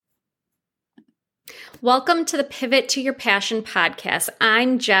Welcome to the Pivot to Your Passion podcast.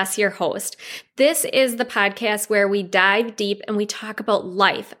 I'm Jess, your host. This is the podcast where we dive deep and we talk about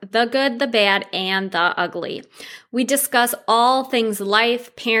life, the good, the bad, and the ugly. We discuss all things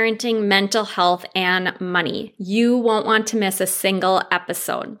life, parenting, mental health, and money. You won't want to miss a single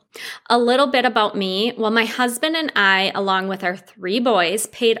episode. A little bit about me. Well, my husband and I, along with our 3 boys,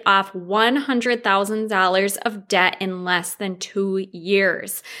 paid off $100,000 of debt in less than 2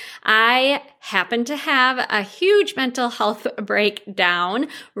 years. I happened to have a huge mental health breakdown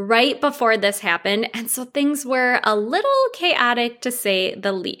right before this happened, and so things were a little chaotic to say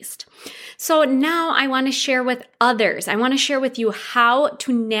the least. So now I want to share with others. I want to share with you how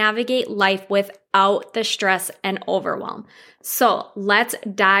to navigate life without the stress and overwhelm. So let's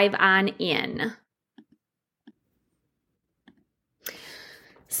dive on in.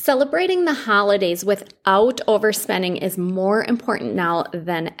 Celebrating the holidays without overspending is more important now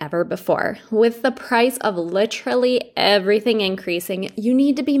than ever before. With the price of literally everything increasing, you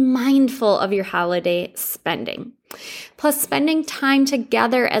need to be mindful of your holiday spending. Plus, spending time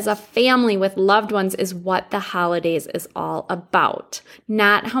together as a family with loved ones is what the holidays is all about.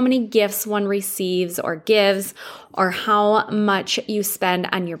 Not how many gifts one receives or gives, or how much you spend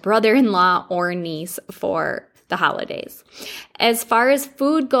on your brother-in-law or niece for the holidays. As far as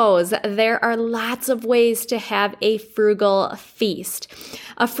food goes, there are lots of ways to have a frugal feast.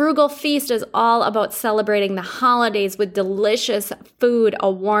 A frugal feast is all about celebrating the holidays with delicious food, a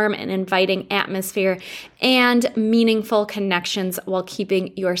warm and inviting atmosphere, and meaningful connections while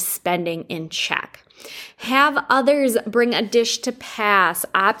keeping your spending in check. Have others bring a dish to pass,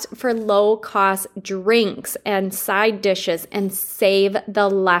 opt for low-cost drinks and side dishes, and save the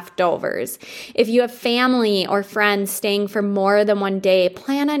leftovers. If you have family or friends staying for more than one day,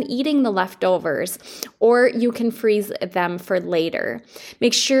 plan on eating the leftovers, or you can freeze them for later.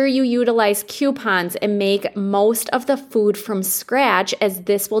 Make sure you utilize coupons and make most of the food from scratch, as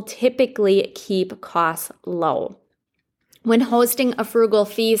this will typically keep costs low. When hosting a frugal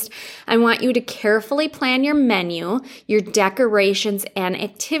feast, I want you to carefully plan your menu, your decorations, and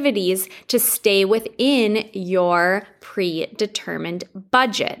activities to stay within your predetermined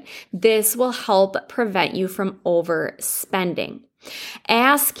budget. This will help prevent you from overspending.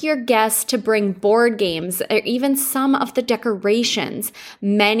 Ask your guests to bring board games or even some of the decorations.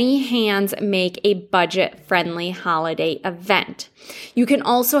 Many hands make a budget-friendly holiday event. You can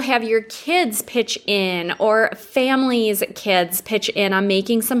also have your kids pitch in, or families' kids pitch in on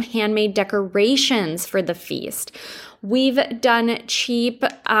making some handmade decorations for the feast. We've done cheap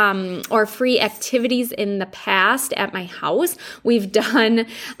or free activities in the past at my house. We've done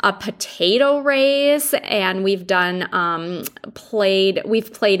a potato race, and we've played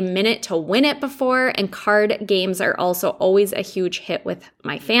Minute to Win It before, and card games are also always a huge hit with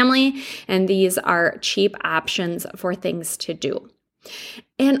my family, and these are cheap options for things to do.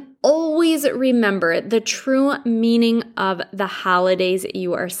 And always remember the true meaning of the holidays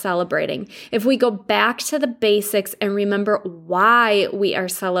you are celebrating. If we go back to the basics and remember why we are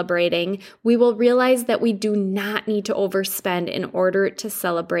celebrating, we will realize that we do not need to overspend in order to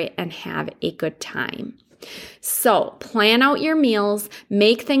celebrate and have a good time. So plan out your meals,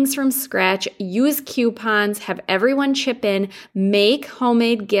 make things from scratch, use coupons, have everyone chip in, make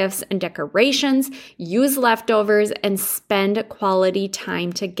homemade gifts and decorations, use leftovers, and spend quality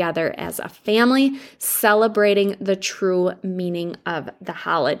time together as a family, celebrating the true meaning of the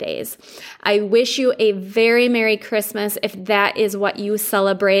holidays. I wish you a very Merry Christmas if that is what you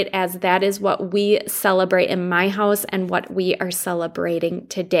celebrate, as that is what we celebrate in my house and what we are celebrating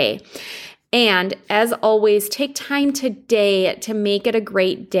today. And as always, take time today to make it a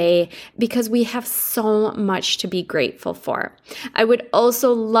great day, because we have so much to be grateful for. I would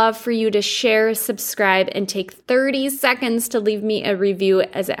also love for you to share, subscribe, and take 30 seconds to leave me a review,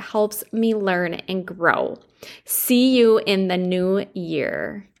 as it helps me learn and grow. See you in the new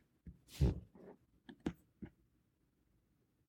year.